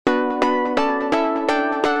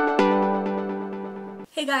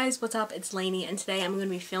Hey guys, what's up? It's Lainey, and today I'm going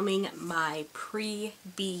to be filming my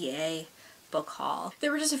pre-BEA book haul.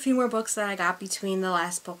 There were just a few more books that I got between the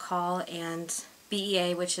last book haul and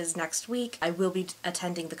BEA, which is next week. I will be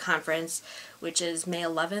attending the conference, which is May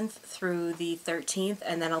 11th through the 13th,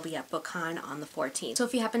 and then I'll be at BookCon on the 14th. So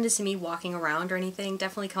if you happen to see me walking around or anything,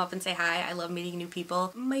 definitely come up and say hi. I love meeting new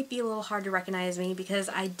people. Might be a little hard to recognize me because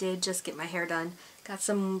I did just get my hair done. Got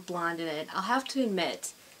some blonde in it. I'll have to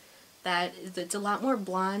admit that it's a lot more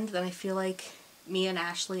blonde than I feel like me and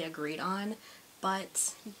Ashley agreed on,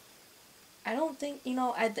 but I don't think,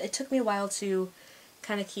 it took me a while to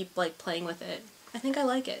kind of keep playing with it. I think I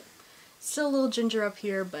like it. Still a little ginger up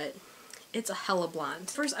here, but it's a hella blonde.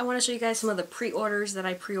 First, I want to show you guys some of the pre-orders that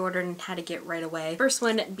I pre-ordered and had to get right away. First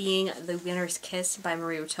one being The Winner's Kiss by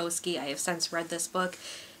Marie Wachowski. I have since read this book,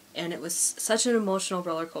 and it was such an emotional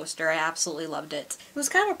roller coaster. I absolutely loved it. It was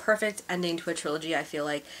kind of a perfect ending to a trilogy, I feel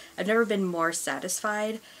like. I've never been more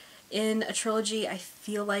satisfied in a trilogy, I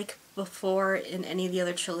feel like, before in any of the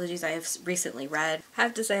other trilogies I have recently read. I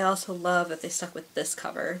have to say I also love that they stuck with this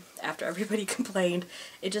cover after everybody complained.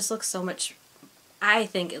 It just looks so much, I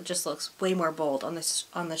think it just looks way more bold on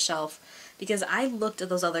the shelf, because I looked at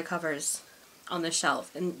those other covers on the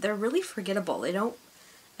shelf and they're really forgettable. They don't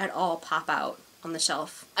at all pop out on the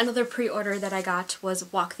shelf. Another pre-order that I got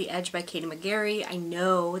was Walk the Edge by Katie McGarry. I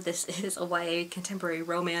know this is a YA contemporary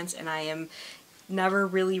romance and I am never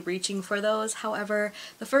really reaching for those. However,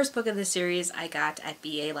 the first book of the series I got at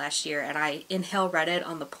BA last year, and I read it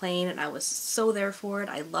on the plane and I was so there for it.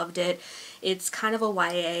 I loved it. It's kind of a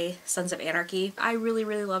YA Sons of Anarchy. I really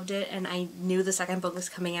loved it, and I knew the second book was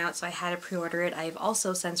coming out, so I had to pre-order it. I have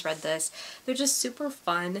also since read this. They're just super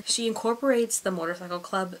fun. She incorporates the motorcycle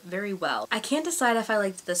club very well. I can't decide if I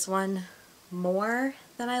liked this one more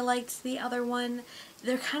than I liked the other one.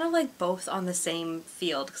 They're kind of like both on the same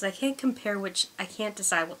field, because I can't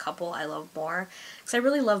decide what couple I love more, because I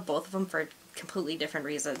really love both of them for completely different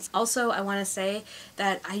reasons. Also, I want to say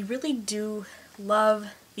that I really do love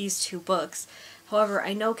these two books. However,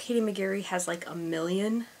 I know Katie McGarry has like a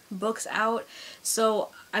million books out, so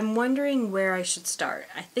I'm wondering where I should start.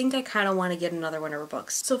 I think I kind of want to get another one of her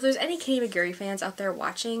books. So if there's any Katie McGarry fans out there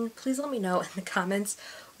watching, please let me know in the comments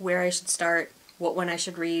where I should start, what one I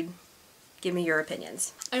should read. Give me your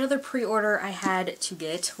opinions. Another pre-order I had to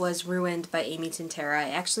get was Ruined by Amy Tintera. I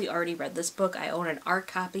actually already read this book. I own an art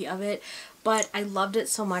copy of it, but I loved it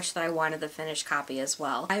so much that I wanted the finished copy as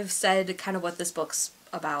well. I've said kind of what this book's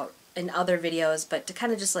about in other videos, but to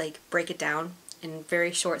kind of just break it down in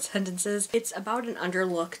very short sentences, it's about an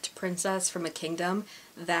underlooked princess from a kingdom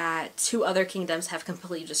that two other kingdoms have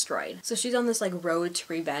completely destroyed. So she's on this road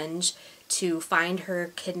to revenge to find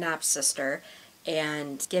her kidnapped sister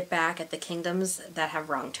and get back at the kingdoms that have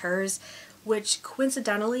wronged hers, which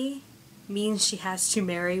coincidentally means she has to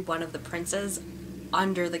marry one of the princes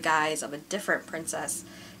under the guise of a different princess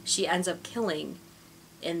she ends up killing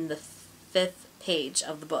in the 5th page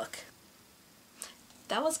of the book.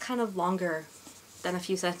 That was kind of longer than a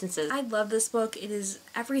few sentences. I love this book. It is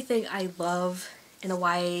everything I love in a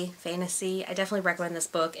YA fantasy. I definitely recommend this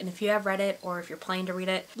book, and if you have read it or if you're planning to read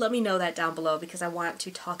it, let me know that down below because I want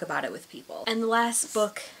to talk about it with people. And the last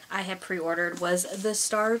book I had pre-ordered was The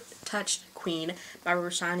Star-Touched Queen by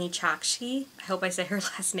Roshani Chokshi. I hope I say her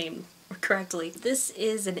last name correctly. This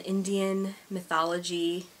is an Indian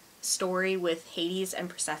mythology story with Hades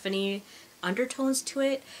and Persephone undertones to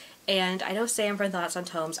it. And I know Sam from Thoughts on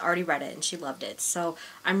Tomes already read it and she loved it, so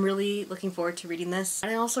I'm really looking forward to reading this.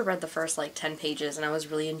 And I also read the first 10 pages and I was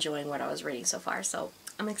really enjoying what I was reading so far, so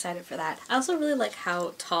I'm excited for that. I also really like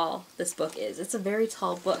how tall this book is. It's a very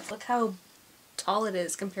tall book. Look how tall it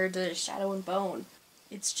is compared to Shadow and Bone.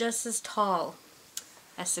 It's just as tall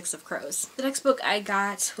as Six of Crows. The next book I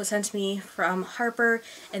got was sent to me from Harper,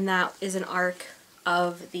 and that is an arc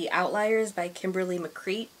of The Outliers by Kimberly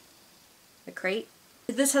McCreight.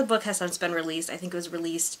 This book has since been released. I think it was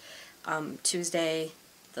released Tuesday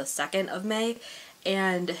the 2nd of May,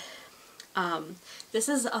 and this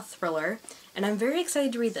is a thriller, and I'm very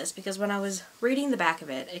excited to read this because when I was reading the back of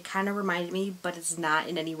it, it kind of reminded me, but it's not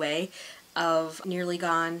in any way, of Nearly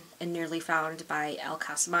Gone and Nearly Found by El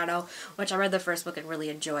Casimano, which I read the first book and really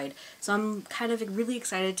enjoyed. So I'm kind of really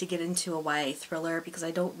excited to get into a YA thriller because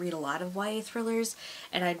I don't read a lot of YA thrillers,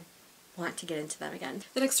 and I want to get into them again.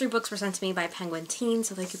 The next 3 books were sent to me by Penguin Teen,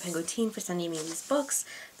 so thank you Penguin Teen for sending me these books.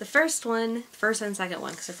 The first and second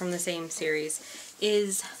one, because they're from the same series,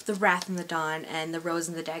 is The Wrath and the Dawn and The Rose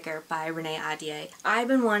and the Dagger by Renee Ahdieh. I've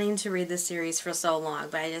been wanting to read this series for so long,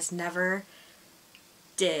 but I just never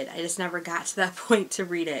did. I just never got to that point to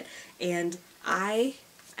read it, and I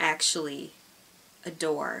actually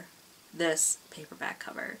adore this paperback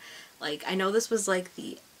cover. Like, I know this was like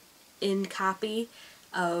the in copy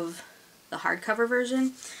of the hardcover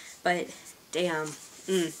version, but damn,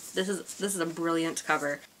 this is a brilliant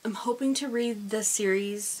cover. I'm hoping to read this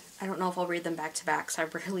series. I don't know if I'll read them back to back, so I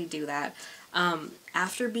rarely do that.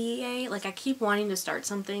 After BEA, like, I keep wanting to start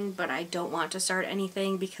something, but I don't want to start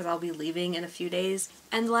anything because I'll be leaving in a few days.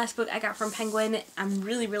 And the last book I got from Penguin, I'm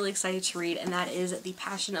really, really excited to read, and that is The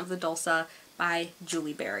Passion of the Dulce by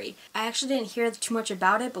Julie Berry. I actually didn't hear too much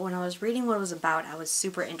about it, but when I was reading what it was about, I was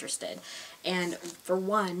super interested. And for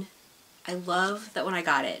one, I love that when I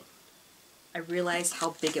got it, I realized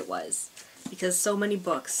how big it was, because so many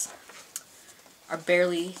books are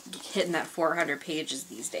barely hitting that 400 pages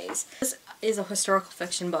these days. This is a historical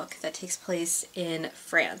fiction book that takes place in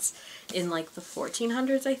France in like the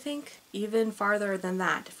 1400s, I think. Even farther than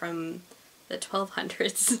that, from the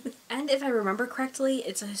 1200s. And if I remember correctly,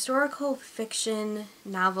 it's a historical fiction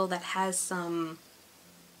novel that has some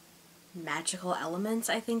magical elements,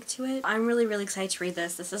 I think, to it. I'm really, really excited to read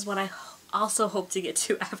this. This is what I also hope to get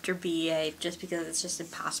to after BEA, just because it's just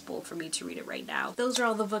impossible for me to read it right now. Those are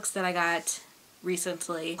all the books that I got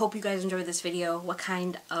recently. Hope you guys enjoyed this video. What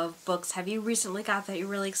kind of books have you recently got that you're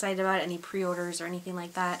really excited about? Any pre-orders or anything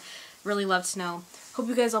like that? Really love to know. Hope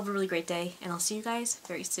you guys all have a really great day, and I'll see you guys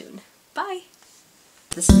very soon. Bye!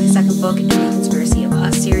 This is the second book in the Conspiracy of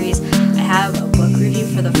Us series. I have a book review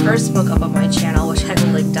for the first book up on my channel, which I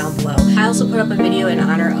will link down below. I also put up a video in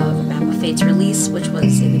honor of Map of Fate's release, which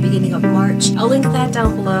was in the beginning of March. I'll link that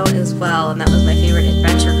down below as well, and that was my favorite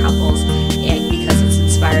adventure couples, and because it's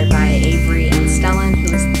inspired by Avery and Stellan,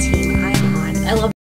 who is the team I'm on. I love